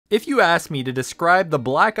If you asked me to describe the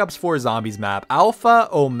Black Ops 4 Zombies map Alpha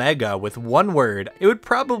Omega with one word, it would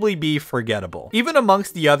probably be forgettable. Even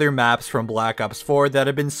amongst the other maps from Black Ops 4 that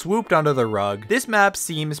have been swooped under the rug, this map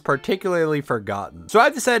seems particularly forgotten. So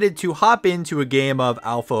I've decided to hop into a game of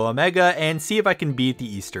Alpha Omega and see if I can beat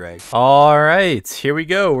the Easter egg. Alright, here we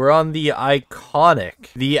go. We're on the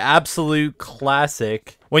iconic, the absolute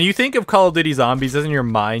classic. When you think of Call of Duty Zombies, doesn't your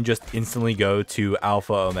mind just instantly go to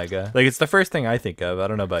Alpha Omega? Like, it's the first thing I think of. I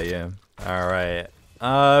don't know about you. All right.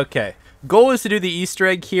 Okay. Goal is to do the Easter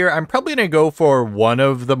egg here. I'm probably going to go for one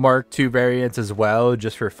of the Mark II variants as well,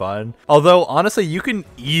 just for fun. Although, honestly, you can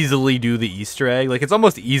easily do the Easter egg. Like, it's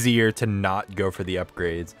almost easier to not go for the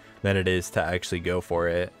upgrades than it is to actually go for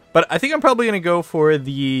it. But I think I'm probably going to go for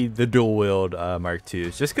the dual wield Mark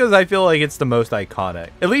IIs, just because I feel like it's the most iconic.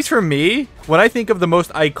 At least for me, when I think of the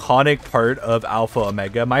most iconic part of Alpha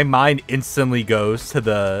Omega, my mind instantly goes to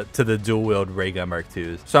the dual wield ray gun Mark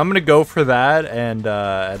IIs. So I'm going to go for that and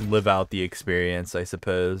live out the experience, I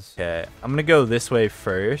suppose. Okay, I'm going to go this way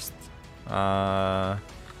first. I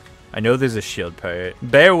know there's a shield part.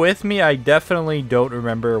 Bear with me, I definitely don't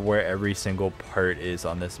remember where every single part is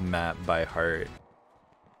on this map by heart.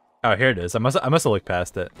 Oh, here it is. I must have looked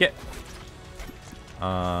past it. Get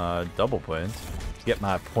double points. Get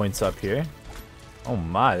my points up here. Oh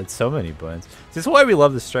my, that's so many points. This is why we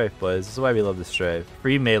love the strafe, boys. This is why we love the strafe.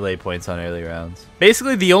 Free melee points on early rounds.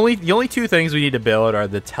 Basically, the only two things we need to build are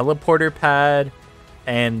the teleporter pad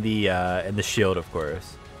and the shield, of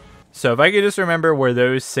course. So if I could just remember where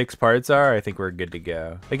those 6 parts are, I think we're good to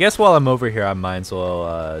go. I guess while I'm over here, I might as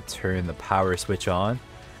well turn the power switch on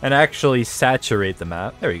and actually saturate the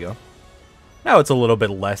map. There we go. Now it's a little bit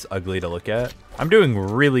less ugly to look at. I'm doing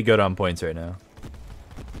really good on points right now.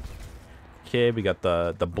 Okay, we got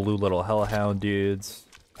the blue little hellhound dudes.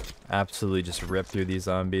 Absolutely just rip through these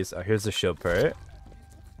zombies. Oh, here's the shield part.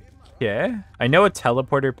 Okay. I know a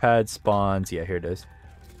teleporter pad spawns. Yeah, here it is.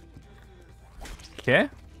 Okay.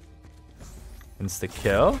 Insta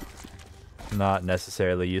kill. Not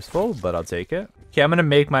necessarily useful, but I'll take it. Okay, I'm gonna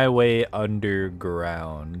make my way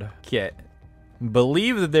underground. Okay,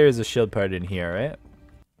 believe that there is a shield part in here,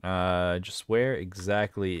 right? Just where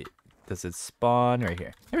exactly does it spawn? Right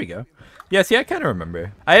here. There we go. Yeah, see, I kind of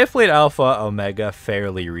remember. I have played Alpha Omega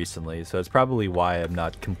fairly recently, so it's probably why I'm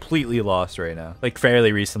not completely lost right now. Like,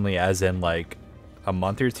 fairly recently, as in, like, a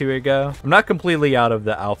month or 2 ago. I'm not completely out of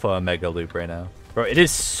the Alpha Omega loop right now. Bro, it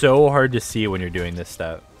is so hard to see when you're doing this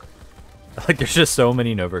stuff. Like, there's just so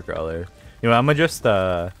many Nova Crawlers. You know, I'm gonna just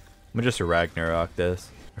Ragnarok this.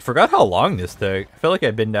 I forgot how long this took. I feel like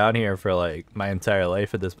I've been down here for like my entire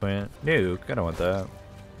life at this point. Nuke, I don't want that.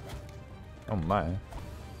 Oh my.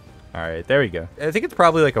 Alright, there we go. I think it's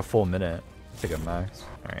probably like a full minute. Let's take a max.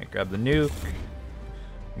 Alright, grab the nuke.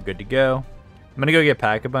 I'm good to go. I'm gonna go get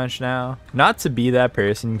Pack-a-Punch now. Not to be that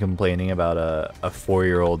person complaining about a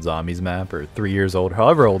 4-year-old zombies map or 3 years old,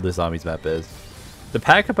 however old this zombies map is. The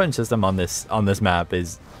Pack-a-Punch system on this map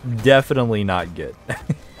is definitely not good.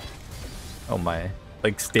 Oh my.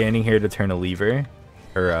 Like, standing here to turn a lever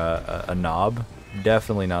or a knob,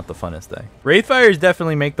 definitely not the funnest thing. Wraithfires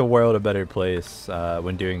definitely make the world a better place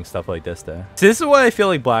when doing stuff like this though. So this is why I feel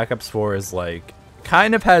like Black Ops 4 is like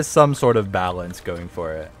kind of has some sort of balance going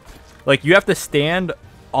for it. Like, you have to stand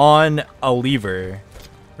on a lever,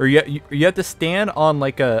 or you have to stand on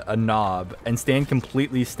like a knob and stand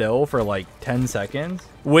completely still for like 10 seconds,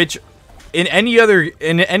 which in any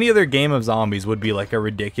other game of zombies would be like a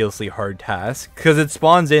ridiculously hard task because it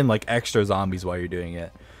spawns in like extra zombies while you're doing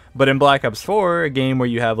it. But in Black Ops 4, a game where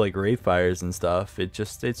you have like Wraithfires and stuff, it's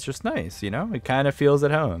just nice, you know? It kind of feels at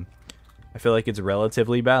home. I feel like it's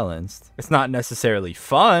relatively balanced. It's not necessarily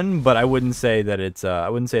fun, but I wouldn't say that it's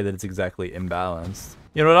exactly imbalanced.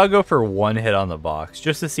 You know what, I'll go for 1 hit on the box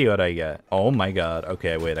just to see what I get. Oh my god.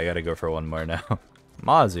 Okay, wait, I gotta go for 1 more now.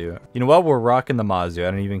 Mazu. You know what? We're rocking the Mazu.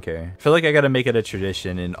 I don't even care. I feel like I gotta make it a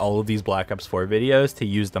tradition in all of these Black Ops 4 videos to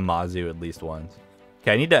use the Mazu at least once.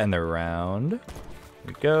 Okay, I need to end the round. Here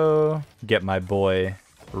we go. Get my boy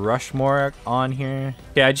Rushmore on here.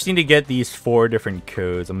 Okay, I just need to get these 4 different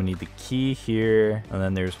codes. I'm gonna need the key here, and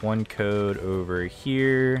then there's 1 code over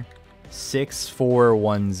here.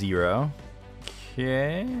 6410.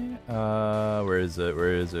 Okay. Where is it?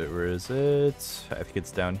 Where is it? Where is it? I think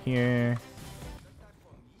it's down here.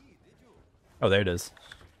 Oh, there it is.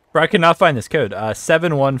 Bro, I cannot find this code.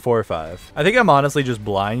 7145. I think I'm honestly just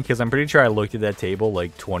blind because I'm pretty sure I looked at that table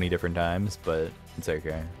like 20 different times, but it's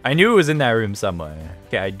okay. I knew it was in that room somewhere.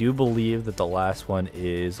 Okay, I do believe that the last one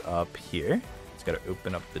is up here. Just gotta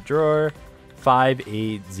open up the drawer.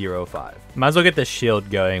 5805. Might as well get the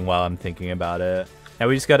shield going while I'm thinking about it. Now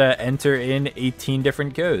we just gotta enter in 18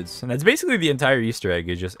 different codes. And that's basically the entire Easter egg,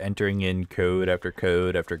 is just entering in code after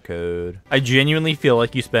code after code. I genuinely feel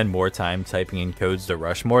like you spend more time typing in codes to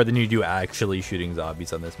rush more than you do actually shooting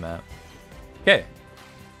zombies on this map. Okay,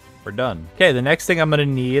 we're done. Okay, the next thing I'm gonna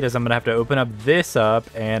need is I'm gonna have to open up this up,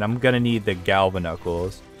 and I'm gonna need the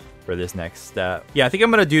galvanucles for this next step. Yeah, I think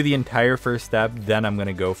I'm gonna do the entire first step, then I'm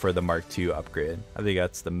gonna go for the Mark II upgrade. I think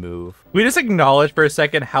that's the move. We just acknowledge for a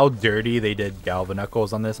second how dirty they did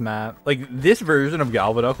galvanucles on this map. Like, this version of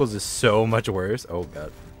galvanucles is so much worse. Oh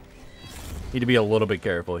god. Need to be a little bit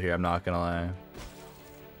careful here, I'm not gonna lie. Here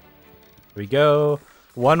we go.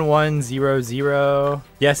 1100.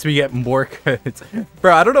 Yes, we get more codes.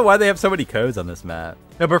 Bro, I don't know why they have so many codes on this map.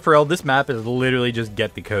 No, but for real, this map is literally just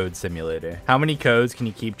get the code simulator. How many codes can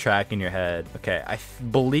you keep track in your head? Okay, I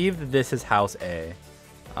believe that this is house A.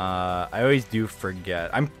 I always do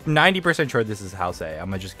forget. I'm 90% sure this is house A. I'm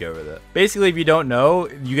gonna just go with it. Basically, if you don't know,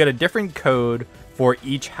 you get a different code for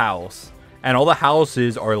each house, and all the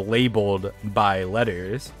houses are labeled by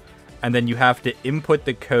letters, and then you have to input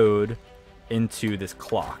the code into this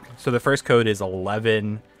clock. So the first code is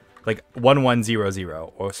 11, like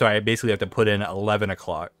 1100, or so I basically have to put in 11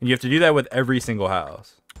 o'clock, and you have to do that with every single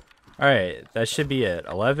house. All right, that should be it.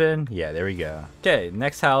 11, yeah, there we go. Okay,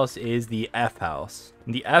 next house is the F house.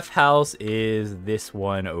 The F house is this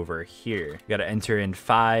one over here. You gotta enter in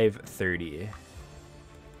 530.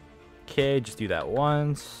 Okay, just do that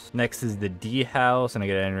once. Next is the D house, and I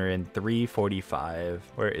gotta enter in 345.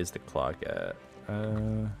 Where is the clock at?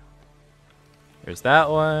 There's that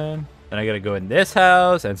one. Then I gotta go in this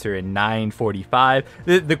house, enter in 945.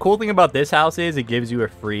 The cool thing about this house is it gives you a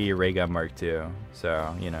free ray gun Mark II.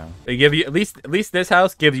 So, you know, they give you at least this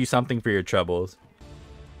house gives you something for your troubles.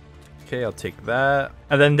 Okay, I'll take that.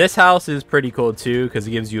 And then this house is pretty cool too, because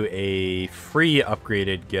it gives you a free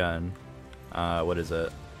upgraded gun. What is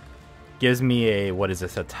it? Gives me a, what is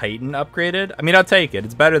this, a Titan upgraded? I mean, I'll take it.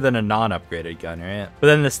 It's better than a non-upgraded gun, right? But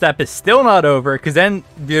then the step is still not over, because then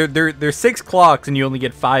there's 6 clocks and you only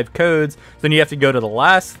get 5 codes. Then you have to go to the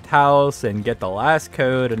last house and get the last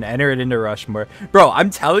code and enter it into Rushmore. Bro,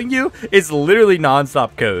 I'm telling you, it's literally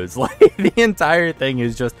non-stop codes. Like, the entire thing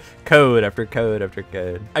is just code after code after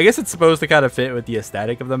code. I guess it's supposed to kind of fit with the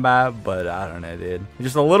aesthetic of the map, but I don't know, dude.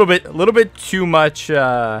 Just a little bit too much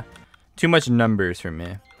numbers for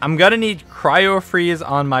me. I'm gonna need cryo freeze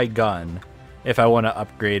on my gun if I want to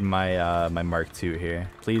upgrade my my Mark II here.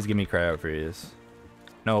 Please give me cryo freeze.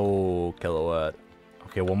 No kilowatt.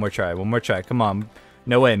 Okay, one more try. Come on.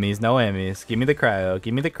 No whammies, no whammies. Give me the cryo.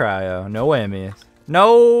 Give me the cryo. No whammies.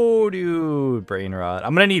 No, dude. Brain rot.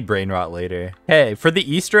 I'm gonna need brain rot later. Hey, for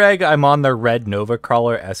the Easter egg, I'm on the red Nova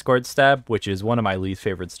Crawler escort step, which is one of my least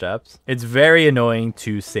favorite steps. It's very annoying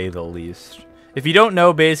to say the least. If you don't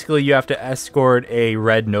know, basically you have to escort a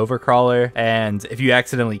red Nova Crawler, and if you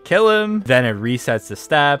accidentally kill him, then it resets the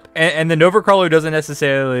step. And the Nova Crawler doesn't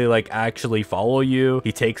necessarily like actually follow you.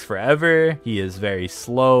 He takes forever. He is very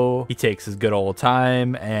slow. He takes his good old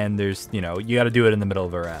time, and there's, you know, you got to do it in the middle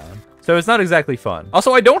of a round. So it's not exactly fun.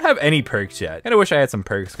 Also, I don't have any perks yet. Kinda wish I had some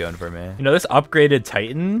perks going for me. You know, this upgraded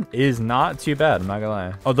Titan is not too bad, I'm not gonna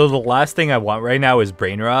lie. Although the last thing I want right now is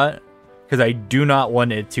brain rot, because I do not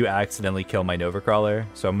want it to accidentally kill my Nova Crawler.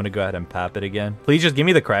 So I'm going to go ahead and pap it again. Please just give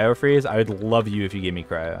me the cryo freeze. I would love you if you gave me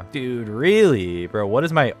cryo. Dude, really? Bro, what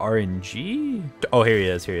is my RNG? Oh, here he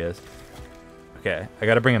is. Here he is. Okay, I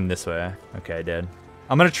got to bring him this way. Okay, I did.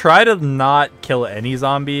 I'm going to try to not kill any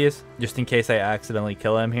zombies, just in case I accidentally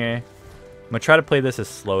kill him here. I'm going to try to play this as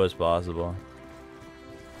slow as possible.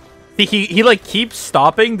 See, he like keeps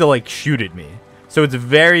stopping to like shoot at me. So it's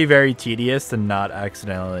very, very tedious to not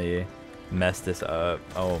accidentally mess this up.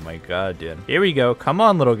 Oh my god, dude. Here we go. Come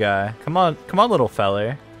on, little guy. Come on, little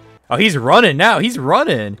feller. Oh, he's running now. He's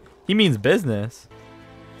running. He means business.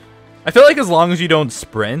 I feel like as long as you don't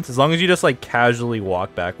sprint, as long as you just like casually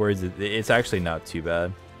walk backwards, it's actually not too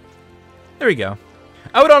bad. There we go.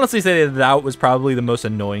 I would honestly say that was probably the most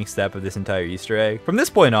annoying step of this entire Easter egg. From this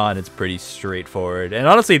point on, it's pretty straightforward. And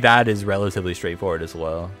honestly, that is relatively straightforward as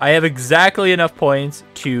well. I have exactly enough points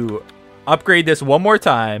to upgrade this one more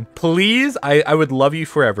time. Please, I would love you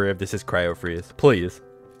forever if this is cryo freeze. Please.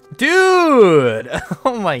 Dude!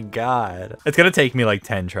 Oh my god. It's gonna take me like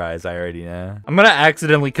 10 tries, I already know. I'm gonna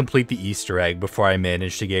accidentally complete the Easter egg before I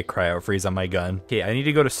manage to get cryo freeze on my gun. Okay, I need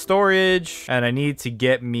to go to storage, and I need to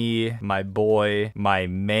get me my boy, my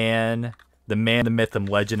man, the myth, and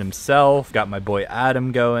legend himself. Got my boy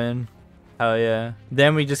Adam going. Hell yeah.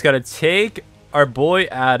 Then we just gotta take our boy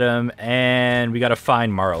Adam, and we got to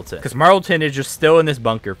find Marlton. Because Marlton is just still in this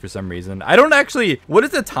bunker for some reason. I don't actually... What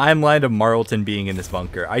is the timeline of Marlton being in this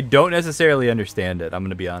bunker? I don't necessarily understand it. I'm going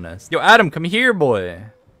to be honest. Yo, Adam, come here, boy.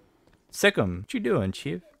 Sickum. What you doing,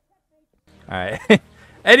 chief? All right.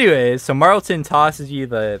 Anyways, so Marlton tosses you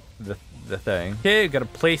the thing. Okay, gotta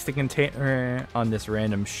place the container on this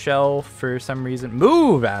random shelf for some reason.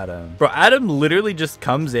 Move, Adam. Bro, Adam literally just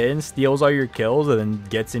comes in, steals all your kills, and then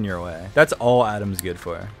gets in your way. That's all Adam's good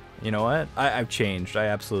for. You know what? I've changed. I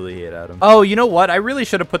absolutely hate Adam. Oh, you know what? I really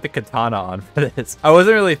should have put the katana on for this. I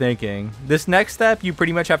wasn't really thinking. This next step, you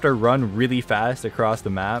pretty much have to run really fast across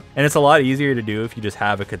the map. And it's a lot easier to do if you just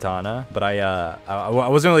have a katana. But I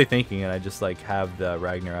wasn't really thinking, and I just like have the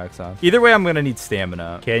Ragnarok's on. Either way, I'm going to need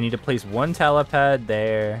stamina. Okay, I need to place one telepad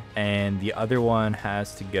there. And the other one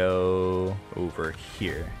has to go over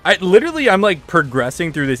here. I'm like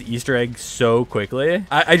progressing through this Easter egg so quickly.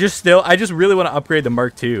 I just really want to upgrade the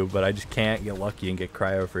Mark II. But I just can't get lucky and get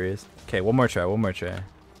cryo freeze. Okay, one more try.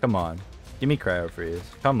 Come on. Give me cryo freeze.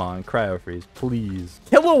 Come on, cryo freeze, please.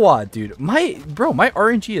 Kilowatt, dude. My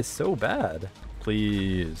RNG is so bad.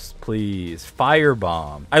 Please, please.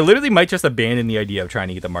 Firebomb. I literally might just abandon the idea of trying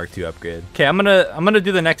to get the Mark II upgrade. Okay, I'm gonna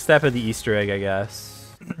do the next step of the Easter egg, I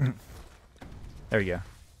guess. There we go.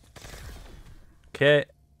 Okay.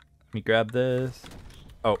 Let me grab this.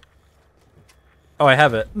 Oh, I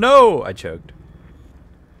have it. No, I choked.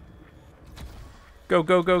 Go,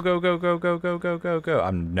 go, go, go, go, go, go, go, go, go, go.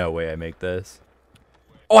 I'm no way I make this.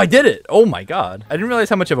 Oh, I did it. Oh my God. I didn't realize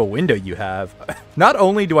how much of a window you have. Not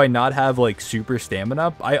only do I not have like super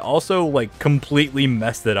stamina, I also like completely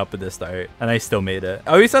messed it up at the start and I still made it.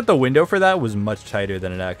 I always thought the window for that was much tighter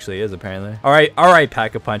than it actually is apparently. All right,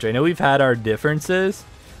 Pack-a-Punch. I know we've had our differences,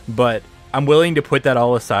 but I'm willing to put that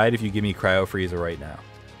all aside if you give me Cryo Freezer right now.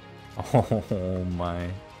 Oh my.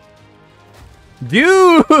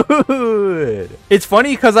 Dude, it's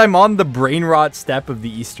funny because I'm on the brain rot step of the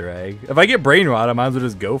Easter egg. If I get brain rot, I might as well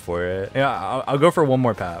just go for it. Yeah, I'll go for one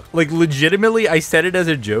more path. Like legitimately, I said it as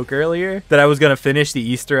a joke earlier that I was gonna finish the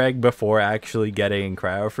Easter egg before actually getting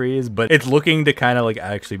cryo freeze, but it's looking to kind of like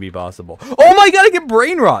actually be possible. Oh my God, I get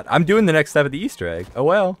brain rot. I'm doing the next step of the Easter egg. Oh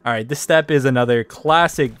well. All right, this step is another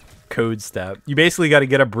classic code step. You basically got to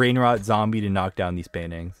get a brain rot zombie to knock down these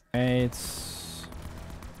paintings. All right.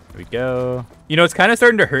 There we go. You know, it's kind of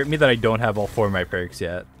starting to hurt me that I don't have all 4 of my perks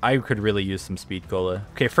yet. I could really use some speed cola.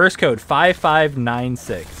 Okay, first code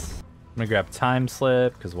 5596. I'm gonna grab time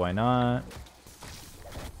slip because why not?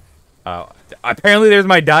 Oh, apparently there's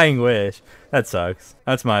my dying wish. That sucks.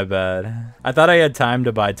 That's my bad. I thought I had time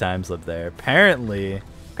to buy time slip there. Apparently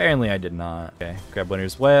I did not. Okay, grab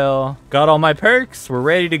winner's whale. Got all my perks. We're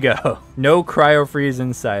ready to go. No cryo freeze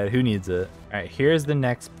inside. Who needs it? All right, here's the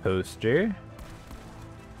next poster.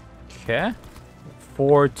 Okay.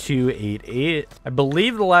 4288. I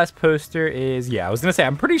believe the last poster is, yeah, I was gonna say,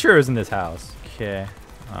 I'm pretty sure it was in this house. Okay.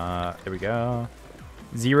 There we go.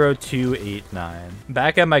 0289.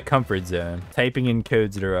 Back at my comfort zone. Typing in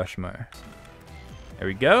codes to Rushmore. There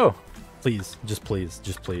we go. Please, just please,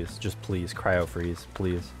 just please, just please. Cryo freeze,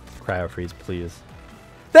 please. Cryo freeze, please.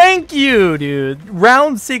 Thank you, dude.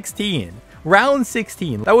 Round 16. Round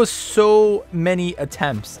 16. That was so many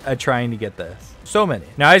attempts at trying to get this. So many.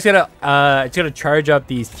 Now I just gotta charge up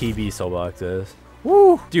these TV soul boxes.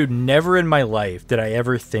 Woo! Dude, never in my life did I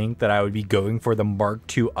ever think that I would be going for the Mark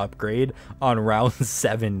II upgrade on round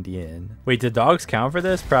 17. Wait, do dogs count for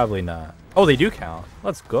this? Probably not. Oh, they do count.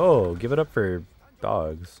 Let's go. Give it up for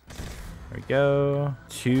dogs. There we go.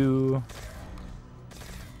 2.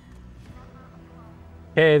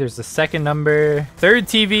 Okay, there's the second number. Third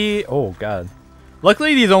TV. Oh, God.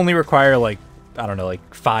 Luckily, these only require, like, I don't know,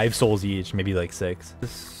 like 5 souls each. Maybe, like 6.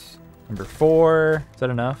 This number 4. Is that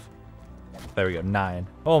enough? There we go. 9.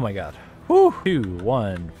 Oh, my God. Whew. 2,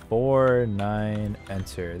 1, 4, 9.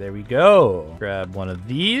 Enter. There we go. Grab one of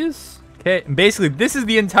these. Okay. And basically, this is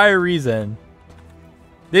the entire reason.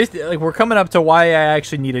 This, like, we're coming up to why I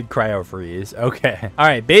actually needed cryo freeze. Okay. All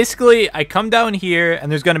right. Basically, I come down here and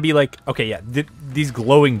there's going to be like, okay, yeah, these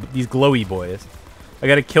glowy boys. I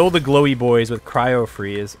got to kill the glowy boys with cryo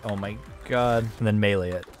freeze. Oh my God. And then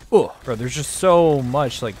melee it. Oh, bro, there's just so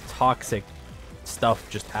much like toxic stuff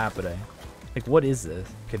just happening. Like, what is this?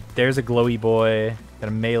 Okay, there's a glowy boy.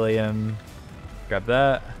 Gotta melee him. Grab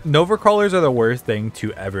that. Nova crawlers are the worst thing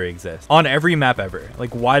to ever exist on every map ever. Like,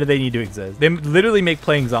 why do they need to exist? They literally make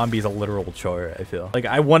playing zombies a literal chore, I feel. Like,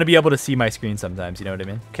 I want to be able to see my screen sometimes, you know what I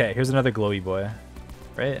mean? Okay, here's another glowy boy,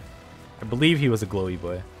 right? I believe he was a glowy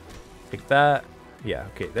boy. Take that. Yeah,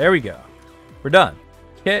 okay, there we go. We're done.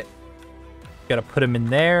 Okay. Gotta put him in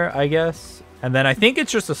there, I guess. And then I think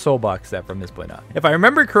it's just a soul box step from this point on. If I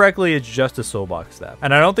remember correctly, it's just a soul box step.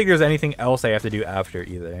 And I don't think there's anything else I have to do after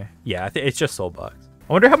either. Yeah, it's just soul box.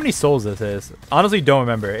 I wonder how many souls this is. Honestly, don't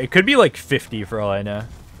remember. It could be like 50 for all I know.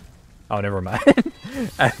 Oh, never mind.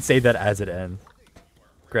 I'd say that as it ends.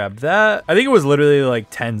 Grab that. I think it was literally like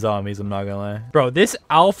 10 zombies, I'm not gonna lie. Bro, this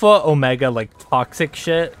alpha omega like toxic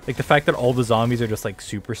shit, like the fact that all the zombies are just like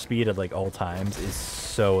super speed at like all times is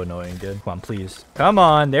so annoying, dude. Come on, please. Come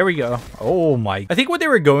on, there we go. Oh my. I think what they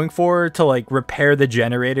were going for to like repair the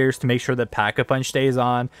generators to make sure that Pack-a-Punch stays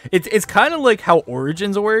on. It's kind of like how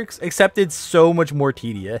Origins works, except it's so much more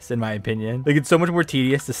tedious in my opinion. Like it's so much more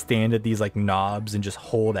tedious to stand at these like knobs and just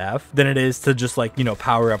hold F than it is to just like, you know,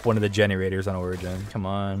 power up one of the generators on Origin. Come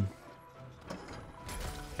on.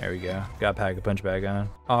 There we go. Got Pack-a-Punch back on.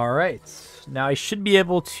 All right. Now I should be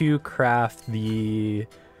able to craft the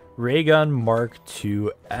Ray Gun Mark II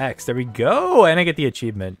X. There we go. And I get the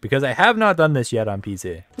achievement because I have not done this yet on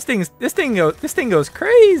PC. This thing goes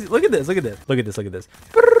crazy. Look at this. Look at this. Look at this. Look at this.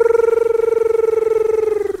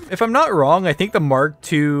 If I'm not wrong, I think the Mark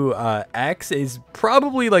II X is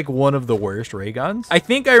probably like one of the worst ray guns. I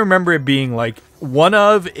think I remember it being like one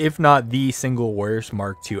of, if not the single worst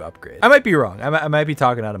Mark II upgrade. I might be wrong. I might be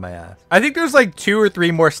talking out of my ass. I think there's like 2 or 3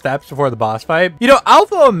 more steps before the boss fight. You know,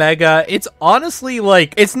 Alpha Omega, it's honestly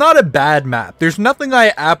like, it's not a bad map. There's nothing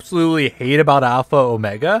I absolutely hate about Alpha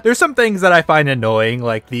Omega. There's some things that I find annoying,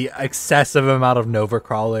 like the excessive amount of Nova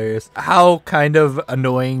crawlers, how kind of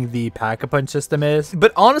annoying the Pack-a-Punch system is.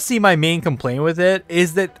 But honestly, my main complaint with it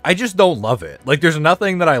is that I just don't love it. Like there's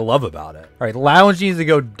nothing that I love about it. All right, lounge needs to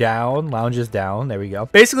go down. Lounge is down. There we go.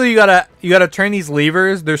 Basically, you gotta turn these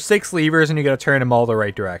levers. There's 6 levers, and you gotta turn them all the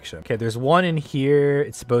right direction. Okay, there's one in here.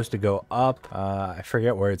 It's supposed to go up. I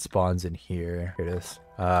forget where it spawns in here. Here it is.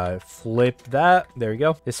 Flip that. There we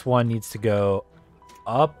go. This one needs to go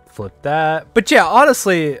up. Flip that. But yeah,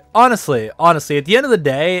 honestly, at the end of the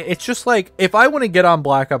day, it's just like if I want to get on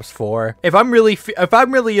Black Ops 4, if I'm really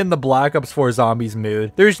in the Black Ops 4 zombies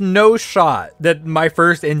mood, there's no shot that my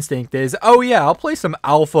first instinct is, oh yeah, I'll play some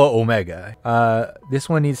Alpha Omega. This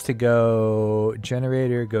one needs to go.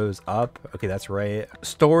 Generator goes up. Okay, that's right.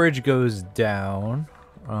 Storage goes down.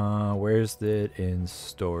 Where's it in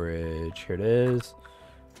storage? Here it is.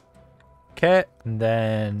 Okay, and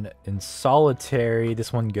then in solitary,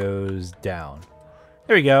 this one goes down.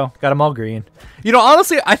 There we go. Got them all green. You know,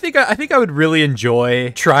 honestly, I think I would really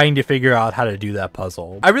enjoy trying to figure out how to do that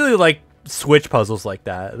puzzle. I really like switch puzzles like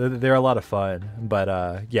that. They're a lot of fun.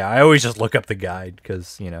 But yeah, I always just look up the guide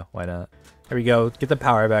because, you know, why not? There we go. Get the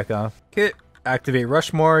power back on. Okay. Activate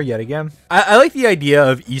Rushmore yet again. I like the idea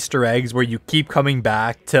of Easter eggs where you keep coming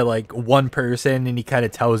back to like one person and he kind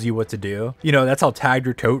of tells you what to do. You know, that's how Tagged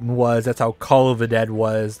or Toten was. That's how Call of the Dead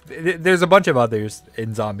was. There's a bunch of others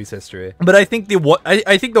in zombies history. But I think the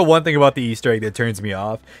one thing about the Easter egg that turns me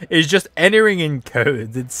off is just entering in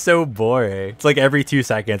codes. It's so boring. It's like every 2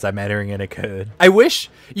 seconds I'm entering in a code. I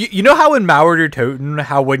wish you know how in Maured or Toten,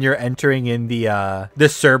 how when you're entering in the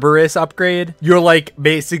Cerberus upgrade, you're like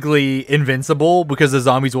basically invincible because the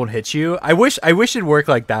zombies won't hit you. I wish it worked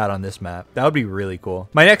like that on this map. That would be really cool.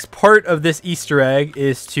 My next part of this Easter egg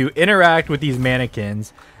is to interact with these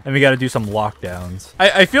mannequins, and we got to do some lockdowns.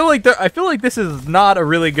 I feel like this is not a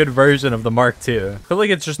really good version of the Mark II. I feel like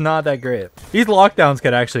it's just not that great. These lockdowns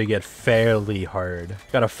could actually get fairly hard.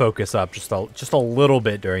 Got to focus up just a little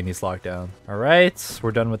bit during these lockdowns. All right,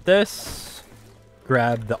 we're done with this.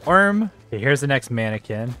 Grab the arm. Okay, here's the next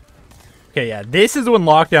mannequin. Okay, yeah, this is when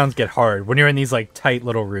lockdowns get hard, when you're in these like tight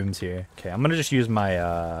little rooms here. Okay, I'm gonna just use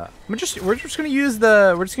my we're just gonna use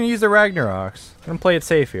the Ragnaroks. I'm gonna play it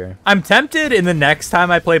safe here. I'm tempted in the next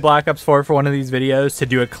time I play Black Ops 4 for one of these videos to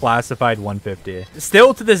do a classified 150.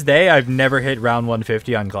 Still to this day, I've never hit round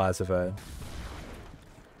 150 on classified.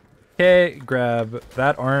 Okay, grab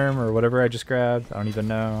that arm or whatever I just grabbed. I don't even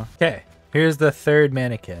know. Okay. Here's the third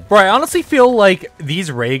mannequin. Bro, I honestly feel like these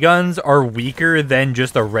ray guns are weaker than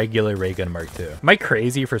just a regular ray gun Mark II. Am I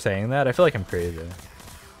crazy for saying that? I feel like I'm crazy.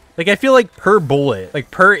 Like, I feel like per bullet,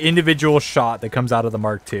 like per individual shot that comes out of the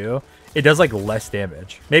Mark II, it does like less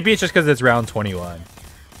damage. Maybe it's just because it's round 21.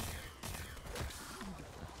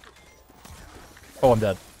 Oh, I'm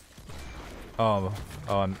dead. Oh,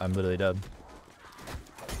 I'm literally dead.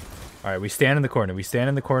 All right, we stand in the corner. We stand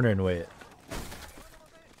in the corner and wait.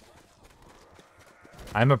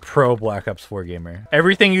 I'm a pro Black Ops 4 gamer.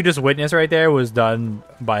 Everything you just witnessed right there was done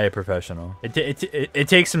by a professional. It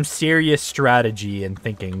takes some serious strategy and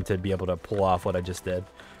thinking to be able to pull off what I just did.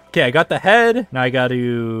 Okay, I got the head. Now I got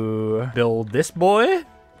to build this boy.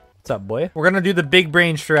 What's up, boy? We're going to do the big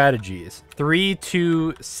brain strategies. 3,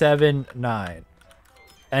 2, 7, 9.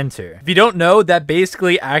 Enter. If you don't know, that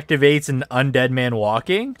basically activates an undead man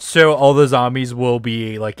walking, so all the zombies will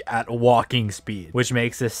be like at walking speed, which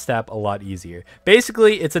makes this step a lot easier.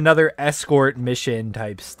 Basically, it's another escort mission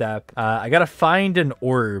type step. I gotta find an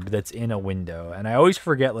orb that's in a window, and I always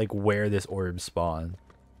forget like where this orb spawns.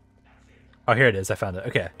 Oh, here it is. I found it.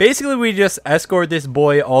 Okay. Basically, we just escort this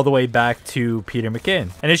boy all the way back to Peter McKinn.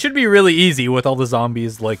 And it should be really easy with all the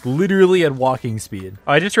zombies, like, literally at walking speed.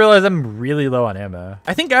 Oh, I just realized I'm really low on ammo.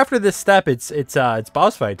 I think after this step, it's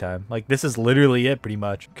boss fight time. Like, this is literally it, pretty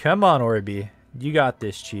much. Come on, Orby. You got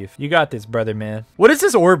this, Chief. You got this, brother, man. What does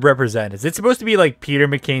this orb represent? Is it supposed to be, like, Peter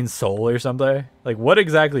McKinn's soul or something? Like, what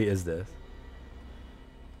exactly is this?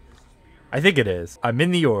 I think it is. I'm in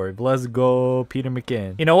the orb. Let's go, Peter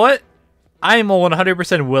McKinn. You know what? I'm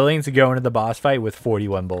 100% willing to go into the boss fight with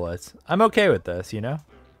 41 bullets. I'm okay with this, you know?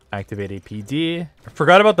 Activate APD. I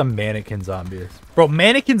forgot about the mannequin zombies. Bro,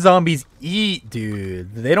 mannequin zombies eat,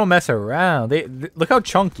 dude. They don't mess around. They look how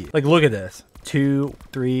chunky. Like, look at this. 2,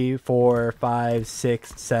 3, 4, 5,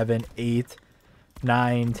 6, 7, 8,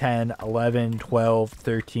 9, 10, 11, 12,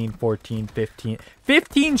 13, 14, 15.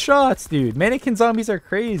 15 shots, dude. Mannequin zombies are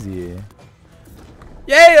crazy.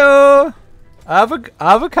 Yayo!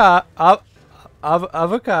 Avocado.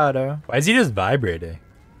 Why is he just vibrating?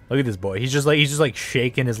 Look at this boy. He's just like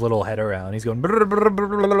shaking his little head around. He's going.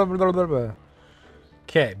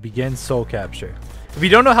 Okay, begin soul capture. If you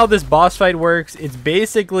don't know how this boss fight works, it's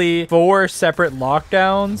basically 4 separate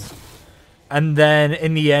lockdowns, and then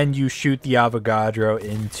in the end you shoot the Avogadro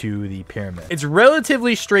into the pyramid. It's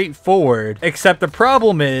relatively straightforward, except the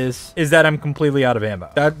problem is that I'm completely out of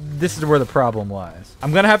ammo. This is where the problem lies.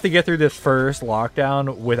 I'm gonna have to get through this first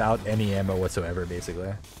lockdown without any ammo whatsoever,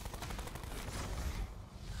 basically.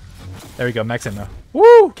 There we go, max ammo.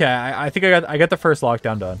 Woo! Okay, I think I got the first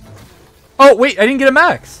lockdown done. Oh wait, I didn't get a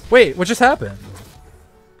max. Wait, what just happened?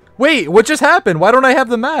 Wait, what just happened? Why don't I have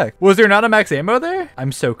the max? Was there not a max ammo there?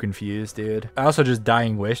 I'm so confused, dude. I also just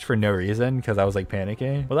dying wished for no reason because I was like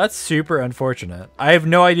panicking. Well, that's super unfortunate. I have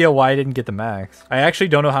no idea why I didn't get the max. I actually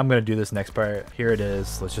don't know how I'm going to do this next part. Here it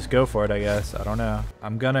is. Let's just go for it, I guess. I don't know.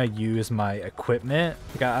 I'm going to use my equipment.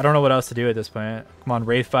 I don't know what else to do at this point. Come on,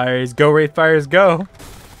 Wraith Fires. Go, Wraith Fires, go.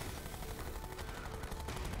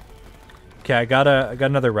 Okay, I got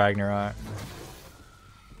another Ragnarok.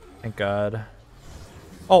 Thank God.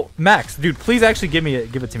 Oh, Max, dude, please actually give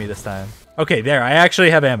it to me this time. Okay, there, I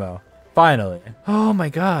actually have ammo. Finally. Oh my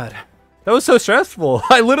God. That was so stressful.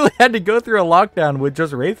 I literally had to go through a lockdown with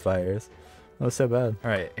just Wraith Fires. That was so bad. All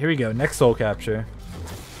right, here we go. Next soul capture.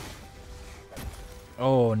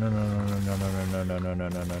 Oh, no.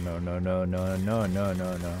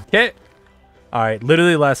 Okay. All right,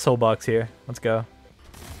 literally last soul box here. Let's go.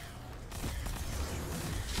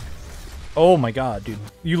 Oh my God, dude.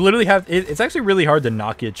 You literally have... It's actually really hard to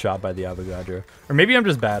not get shot by the Avogadro. Or maybe I'm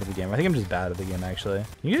just bad at the game. I think I'm just bad at the game, actually.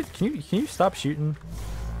 Can you stop shooting?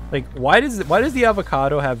 Like, why does the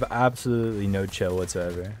Avocado have absolutely no chill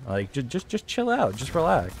whatsoever? Like, just chill out. Just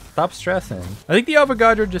relax. Stop stressing. I think the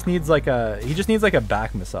Avogadro just needs like a... He just needs like a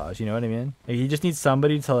back massage, you know what I mean? Like, he just needs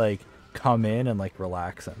somebody to like come in and like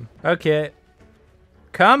relax him. Okay.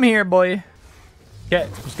 Come here, boy. Okay,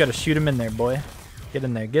 just gotta shoot him in there, boy. Get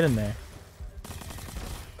in there, get in there.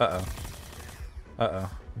 Uh-oh. Uh-oh.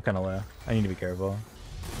 I'm kind of low. I need to be careful.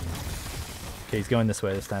 Okay, he's going this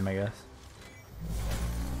way this time, I guess.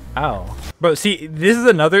 Ow. Bro, see, this is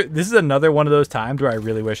another one of those times where I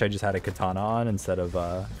really wish I just had a katana on instead of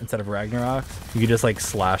Ragnarok. You could just like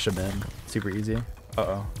slash him in. Super easy.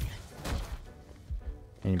 Uh-oh.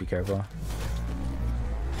 I need to be careful.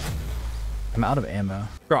 I'm out of ammo.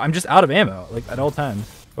 Bro, I'm just out of ammo, like at all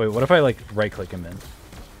times. Wait, what if I like right-click him in?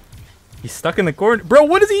 He's stuck in the corner. Bro,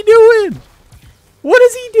 what is he doing? What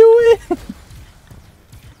is he doing?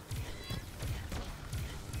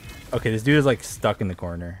 Okay, this dude is like stuck in the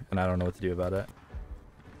corner and I don't know what to do about it.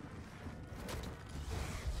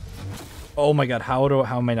 Oh my God, how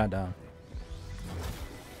am I not down?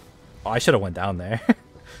 Oh, I should have went down there.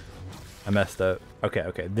 I messed up.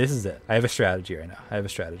 Okay, this is it. I have a strategy right now. I have a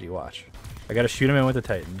strategy, watch. I gotta shoot him in with the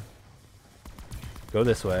Titan. Go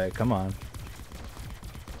this way, come on.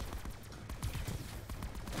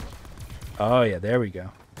 Oh yeah, there we go.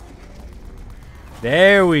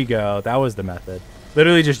 There we go. That was the method.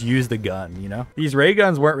 Literally just use the gun, you know? These ray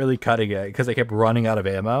guns weren't really cutting it because I kept running out of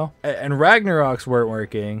ammo. And Ragnaroks weren't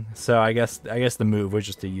working, so I guess the move was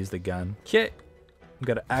just to use the gun. Okay. I'm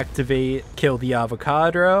gonna activate, kill the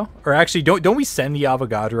Avogadro. Or actually, don't we send the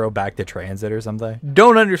Avogadro back to transit or something?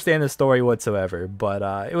 Don't understand the story whatsoever,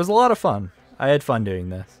 but it was a lot of fun. I had fun doing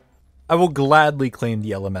this. I will gladly claim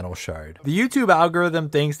the elemental shard. The YouTube algorithm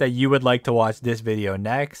thinks that you would like to watch this video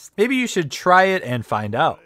next. Maybe you should try it and find out.